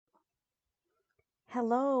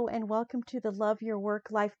Hello, and welcome to the Love Your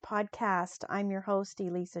Work Life podcast. I'm your host,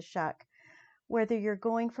 Elisa Shuck. Whether you're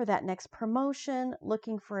going for that next promotion,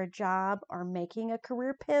 looking for a job, or making a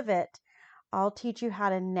career pivot, I'll teach you how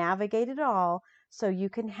to navigate it all so you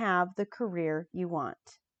can have the career you want.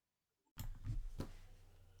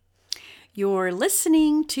 You're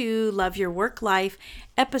listening to Love Your Work Life,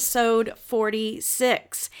 episode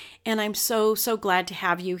 46, and I'm so glad to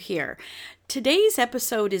have you here. Today's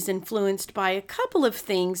episode is influenced by a couple of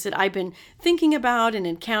things that I've been thinking about and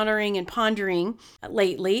encountering and pondering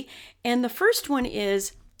lately. And the first one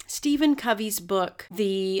is Stephen Covey's book,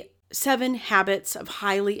 The 7 Habits of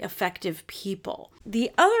Highly Effective People.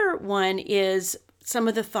 The other one is some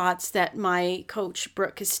of the thoughts that my coach,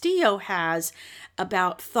 Brooke Castillo, has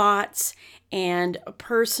about thoughts and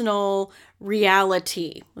personal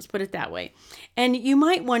reality. Let's put it that way. And you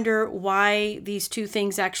might wonder why these two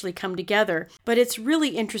things actually come together, but it's really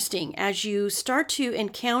interesting. As you start to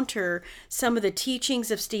encounter some of the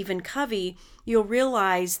teachings of Stephen Covey, you'll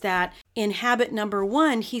realize that in habit number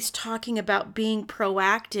 1, he's talking about being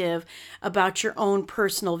proactive about your own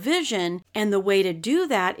personal vision. And the way to do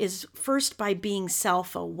that is first by being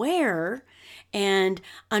self-aware and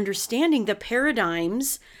understanding the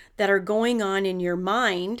paradigms that are going on in your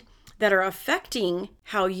mind that are affecting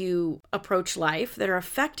how you approach life, that are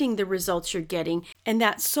affecting the results you're getting. And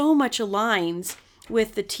that so much aligns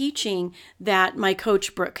with the teaching that my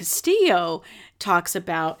coach, Brooke Castillo, talks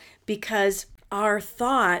about, because our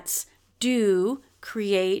thoughts do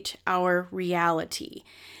create our reality.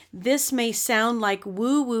 This may sound like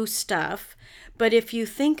woo-woo stuff, but if you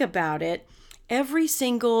think about it, every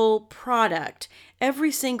single product,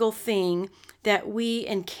 every single thing that we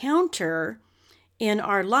encounter in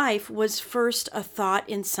our life was first a thought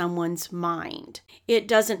in someone's mind. It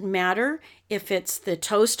doesn't matter if it's the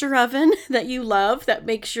toaster oven that you love that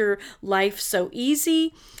makes your life so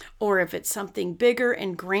easy, or if it's something bigger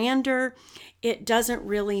and grander. It doesn't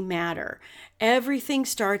really matter. Everything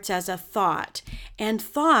starts as a thought, and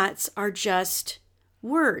thoughts are just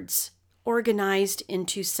words organized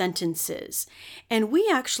into sentences. And we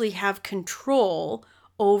actually have control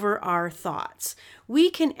over our thoughts.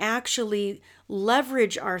 We can actually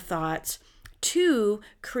leverage our thoughts to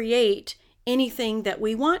create anything that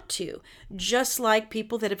we want to, just like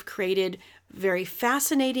people that have created very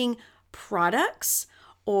fascinating products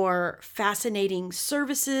or fascinating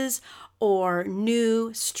services or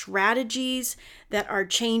new strategies that are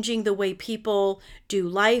changing the way people do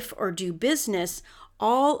life or do business.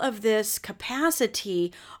 All of this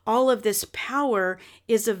capacity, all of this power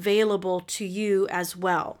is available to you as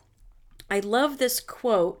well. I love this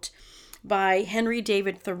quote by Henry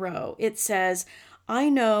David Thoreau. It says, "I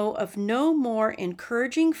know of no more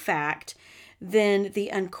encouraging fact than the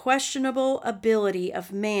unquestionable ability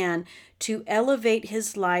of man to elevate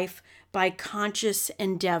his life by conscious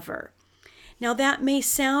endeavor." Now, that may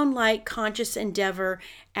sound like conscious endeavor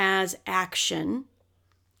as action,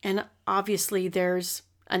 and obviously there's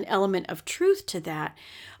an element of truth to that,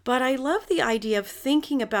 but I love the idea of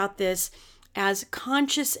thinking about this as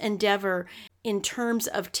conscious endeavor in terms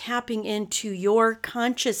of tapping into your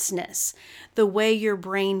consciousness, the way your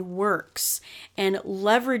brain works, and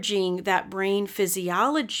leveraging that brain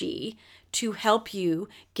physiology to help you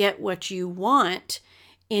get what you want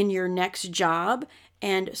in your next job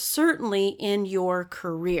and certainly in your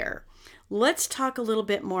career. Let's talk a little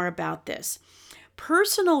bit more about this.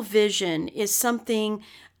 Personal vision is something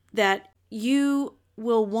that you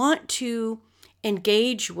will want to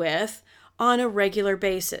engage with on a regular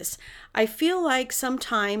basis. I feel like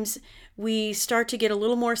sometimes we start to get a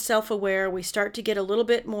little more self-aware, we start to get a little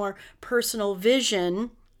bit more personal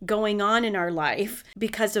vision going on in our life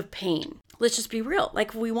because of pain. Let's just be real. Like,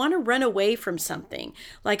 if we want to run away from something,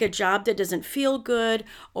 like a job that doesn't feel good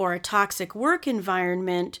or a toxic work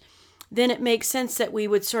environment, then it makes sense that we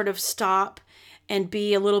would sort of stop and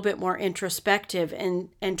be a little bit more introspective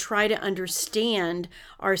and try to understand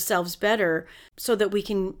ourselves better so that we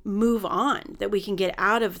can move on, that we can get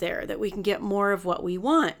out of there, that we can get more of what we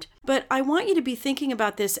want. But I want you to be thinking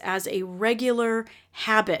about this as a regular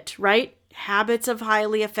habit, right? Habits of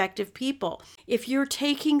highly effective people. If you're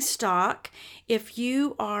taking stock, if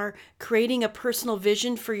you are creating a personal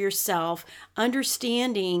vision for yourself,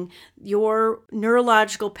 understanding your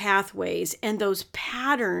neurological pathways and those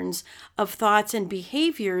patterns of thoughts and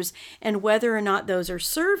behaviors and whether or not those are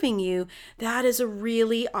serving you, that is a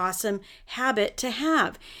really awesome habit to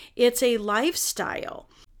have. It's a lifestyle.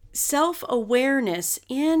 Self-awareness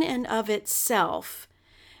in and of itself,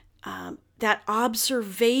 that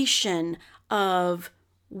observation of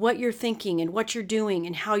what you're thinking and what you're doing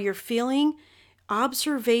and how you're feeling,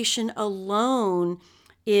 observation alone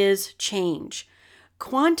is change.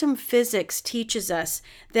 Quantum physics teaches us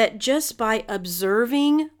that just by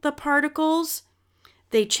observing the particles,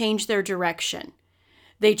 they change their direction.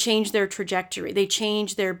 They change their trajectory. They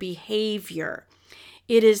change their behavior.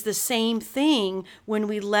 It is the same thing when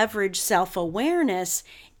we leverage self-awareness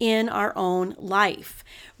in our own life.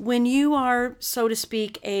 When you are, so to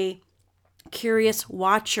speak, a curious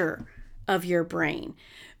watcher of your brain,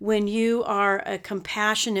 when you are a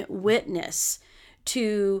compassionate witness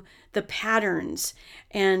to the patterns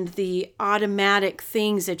and the automatic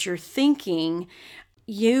things that you're thinking,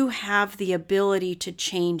 you have the ability to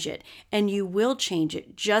change it, and you will change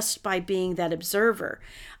it just by being that observer.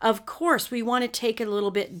 Of course, we want to take it a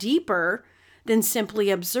little bit deeper than simply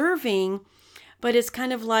observing, but it's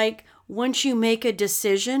kind of like once you make a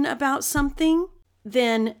decision about something,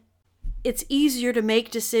 then it's easier to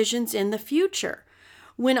make decisions in the future.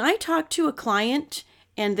 When I talk to a client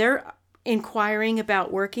and they're inquiring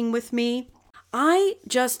about working with me, I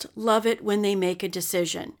just love it when they make a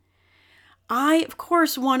decision. I, of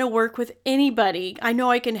course, want to work with anybody. I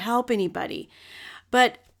know I can help anybody,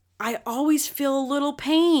 but I always feel a little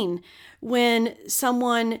pain when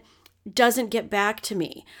someone doesn't get back to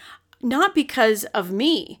me. Not because of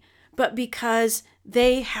me, but because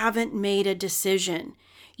they haven't made a decision.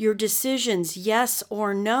 Your decisions, yes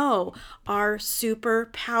or no, are super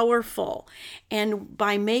powerful. And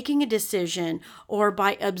by making a decision or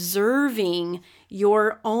by observing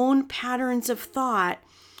your own patterns of thought,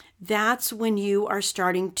 that's when you are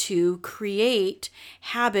starting to create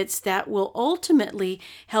habits that will ultimately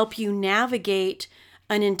help you navigate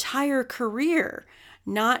an entire career,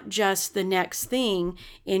 not just the next thing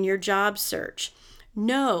in your job search.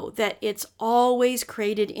 Know that it's always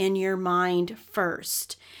created in your mind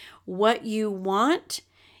first. What you want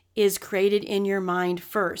is created in your mind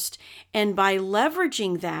first. And by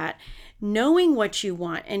leveraging that, knowing what you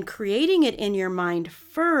want and creating it in your mind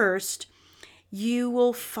first, you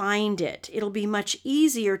will find it. It'll be much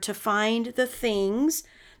easier to find the things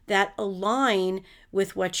that align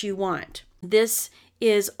with what you want. This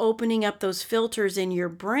is opening up those filters in your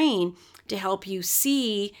brain to help you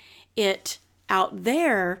see it out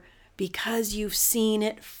there because you've seen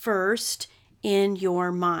it first in your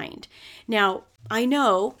mind. Now, I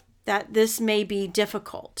know that this may be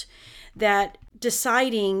difficult, that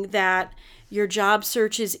deciding that your job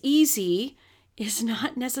search is easy is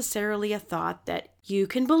not necessarily a thought that you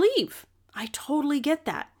can believe. I totally get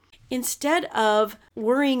that. Instead of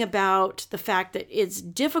worrying about the fact that it's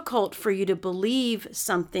difficult for you to believe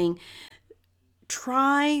something,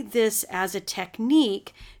 try this as a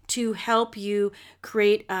technique to help you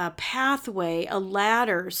create a pathway, a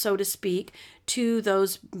ladder, so to speak, to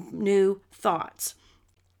those new thoughts.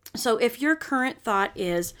 So if your current thought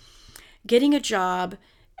is getting a job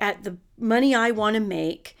at the money I want to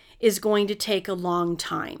make is going to take a long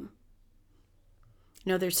time.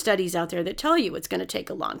 You know, there's studies out there that tell you it's going to take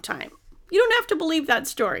a long time. You don't have to believe that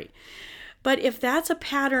story. But if that's a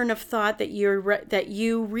pattern of thought that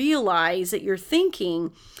you realize that you're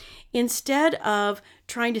thinking, instead of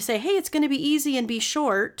trying to say, hey, it's going to be easy and be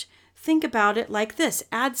short, think about it like this.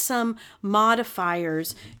 Add some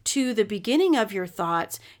modifiers to the beginning of your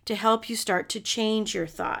thoughts to help you start to change your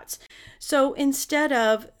thoughts. So instead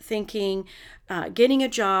of thinking getting a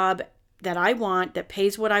job that I want, that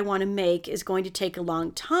pays what I want to make, is going to take a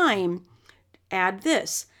long time, add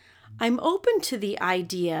this. I'm open to the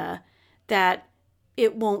idea that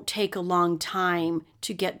it won't take a long time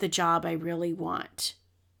to get the job I really want.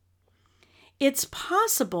 It's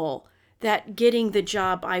possible that getting the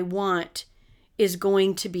job I want is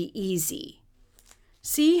going to be easy.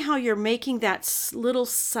 See how you're making that little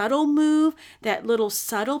subtle move, that little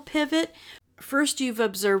subtle pivot? First, you've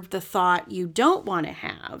observed the thought you don't want to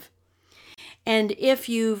have. And if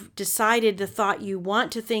you've decided the thought you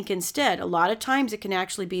want to think instead, a lot of times it can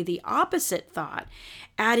actually be the opposite thought,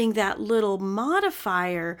 adding that little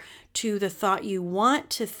modifier to the thought you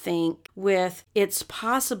want to think with, it's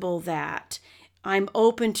possible that. I'm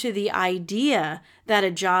open to the idea that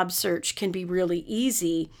a job search can be really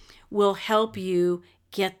easy, will help you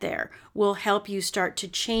get there, will help you start to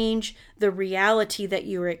change the reality that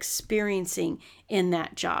you're experiencing in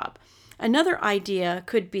that job. Another idea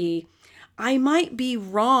could be, I might be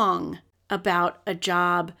wrong about a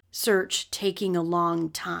job search taking a long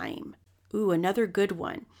time. Ooh, another good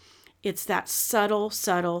one. It's that subtle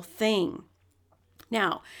thing.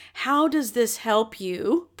 Now, how does this help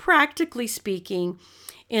you, practically speaking,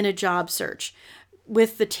 in a job search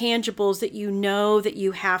with the tangibles that you know that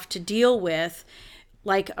you have to deal with,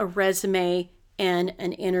 like a resume and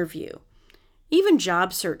an interview? Even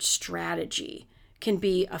job search strategy. can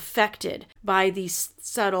be affected by these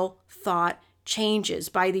subtle thought changes,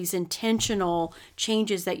 by these intentional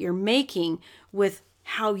changes that you're making with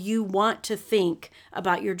how you want to think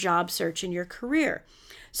about your job search and your career.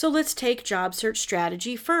 So let's take job search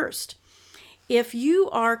strategy first. If you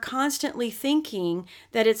are constantly thinking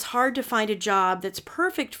that it's hard to find a job that's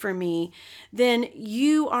perfect for me, then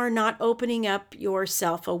you are not opening up your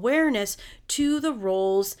self-awareness to the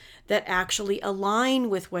roles that actually align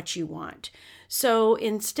with what you want. So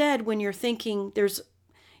instead, when you're thinking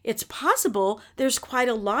it's possible there's quite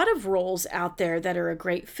a lot of roles out there that are a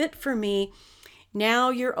great fit for me, now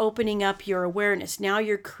you're opening up your awareness. Now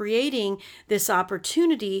you're creating this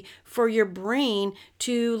opportunity for your brain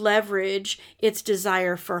to leverage its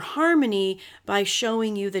desire for harmony by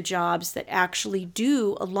showing you the jobs that actually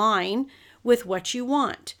do align with what you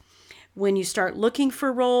want. When you start looking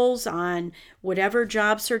for roles on whatever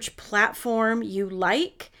job search platform you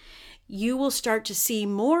like, you will start to see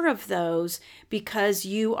more of those because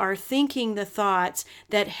you are thinking the thoughts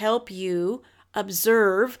that help you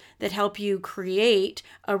observe, that help you create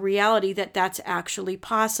a reality that's actually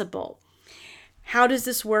possible. How does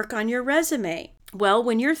this work on your resume? Well,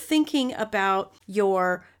 when you're thinking about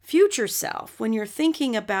your future self, when you're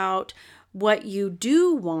thinking about what you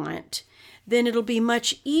do want, then it'll be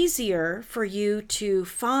much easier for you to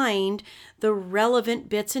find the relevant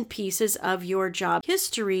bits and pieces of your job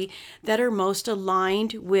history that are most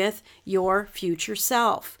aligned with your future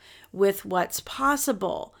self, with what's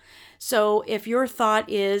possible. So if your thought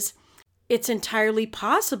is, it's entirely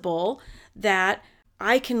possible that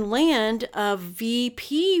I can land a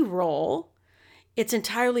VP role, it's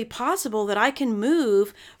entirely possible that I can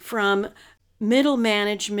move from middle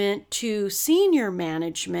management to senior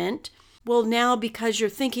management. Well, now because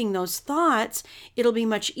you're thinking those thoughts, it'll be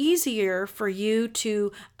much easier for you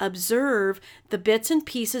to observe the bits and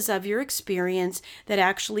pieces of your experience that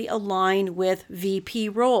actually align with VP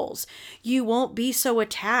roles. You won't be so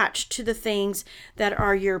attached to the things that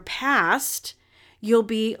are your past. You'll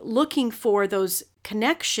be looking for those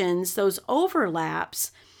connections, those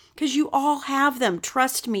overlaps, because you all have them.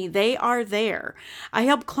 Trust me, they are there. I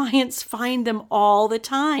help clients find them all the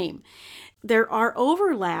time. There are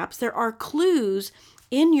overlaps, there are clues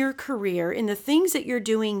in your career, in the things that you're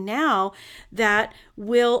doing now that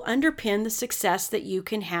will underpin the success that you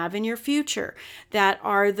can have in your future. That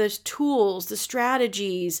are the tools, the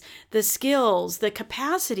strategies, the skills, the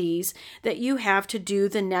capacities that you have to do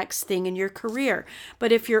the next thing in your career.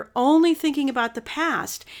 But if you're only thinking about the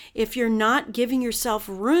past, if you're not giving yourself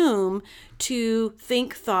room to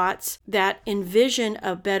think thoughts that envision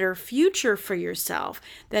a better future for yourself,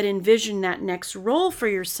 that envision that next role for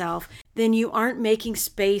yourself, then you aren't making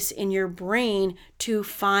space in your brain to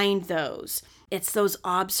find those. It's those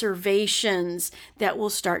observations that will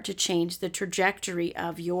start to change the trajectory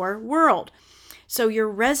of your world. So your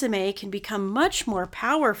resume can become much more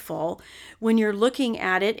powerful when you're looking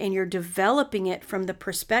at it and you're developing it from the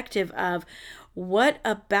perspective of, what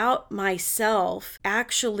about myself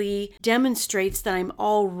actually demonstrates that I'm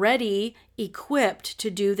already equipped to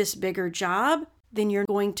do this bigger job? Then you're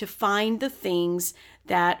going to find the things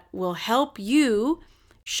that will help you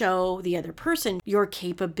show the other person your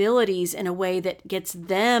capabilities in a way that gets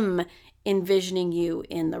them envisioning you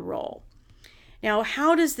in the role. Now,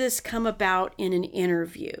 how does this come about in an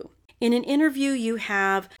interview? In an interview, you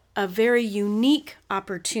have a very unique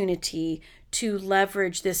opportunity to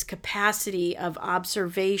leverage this capacity of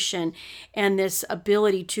observation and this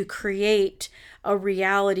ability to create a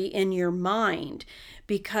reality in your mind.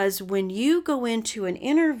 Because when you go into an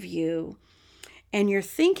interview and you're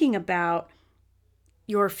thinking about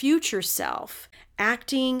your future self,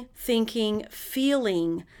 acting, thinking,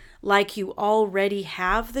 feeling like you already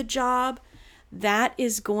have the job, that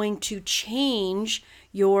is going to change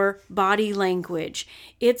your body language.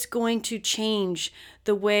 It's going to change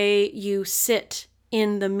the way you sit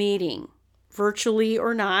in the meeting, virtually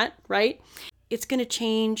or not, right? It's going to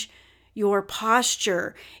change your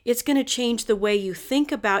posture. It's going to change the way you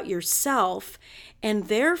think about yourself and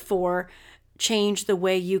therefore change the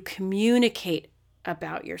way you communicate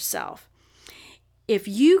about yourself. If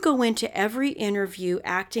you go into every interview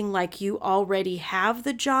acting like you already have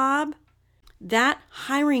the job, that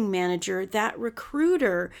hiring manager, that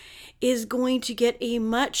recruiter is going to get a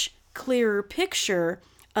much clearer picture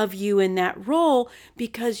of you in that role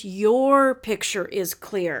because your picture is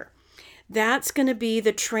clear. That's going to be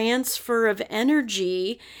the transfer of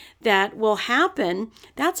energy that will happen.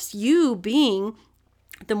 That's you being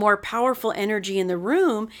the more powerful energy in the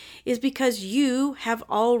room, is because you have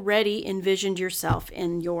already envisioned yourself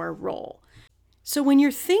in your role. So when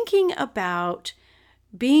you're thinking about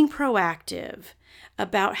being proactive,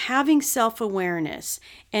 about having self-awareness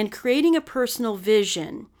and creating a personal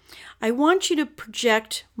vision, I want you to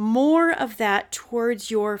project more of that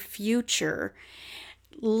towards your future.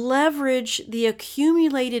 Leverage the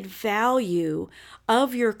accumulated value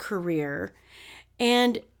of your career,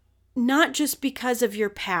 and not just because of your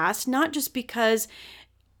past, not just because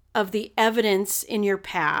of the evidence in your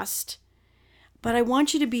past, but I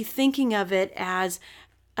want you to be thinking of it as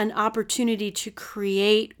an opportunity to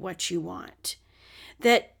create what you want.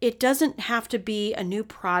 That it doesn't have to be a new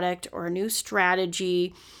product or a new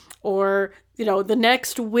strategy or, the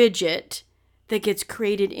next widget that gets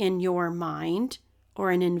created in your mind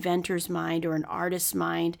or an inventor's mind or an artist's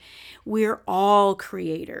mind. We're all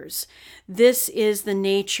creators. This is the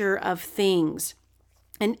nature of things.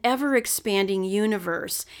 An ever-expanding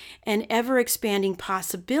universe and ever-expanding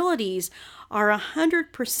possibilities are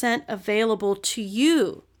 100% available to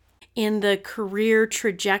you in the career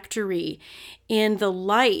trajectory, in the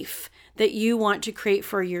life that you want to create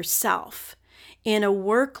for yourself, in a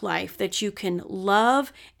work life that you can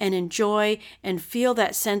love and enjoy and feel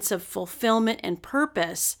that sense of fulfillment and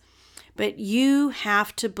purpose. But you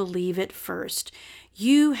have to believe it first.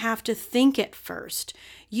 You have to think it first.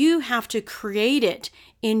 You have to create it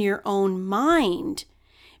in your own mind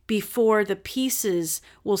before the pieces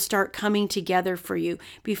will start coming together for you,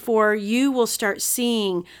 before you will start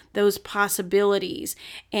seeing those possibilities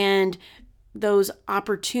and those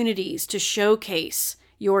opportunities to showcase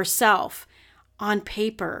yourself on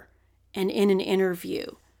paper and in an interview.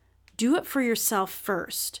 Do it for yourself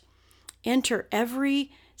first. Enter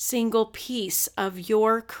every single piece of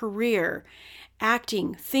your career,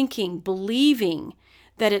 acting, thinking, believing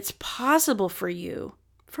that it's possible for you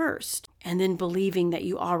first, and then believing that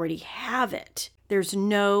you already have it. There's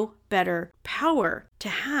no better power to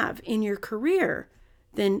have in your career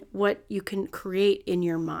than what you can create in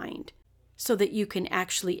your mind so that you can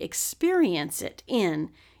actually experience it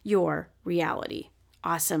in your reality.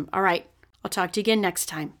 Awesome. All right. I'll talk to you again next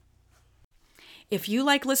time. If you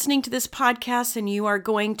like listening to this podcast, and you are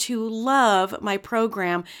going to love my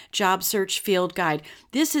program, Job Search Field Guide.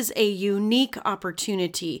 This is a unique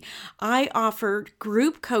opportunity. I offer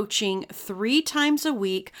group coaching 3 times a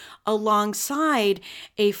week alongside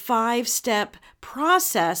a 5-step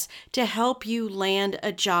process to help you land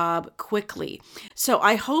a job quickly. So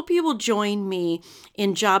I hope you will join me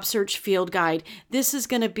in Job Search Field Guide. This is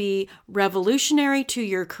going to be revolutionary to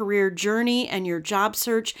your career journey and your job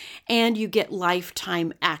search, and you get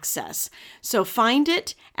lifetime access. So find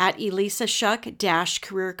it at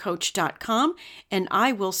elisashuck-careercoach.com, and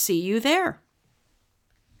I will see you there.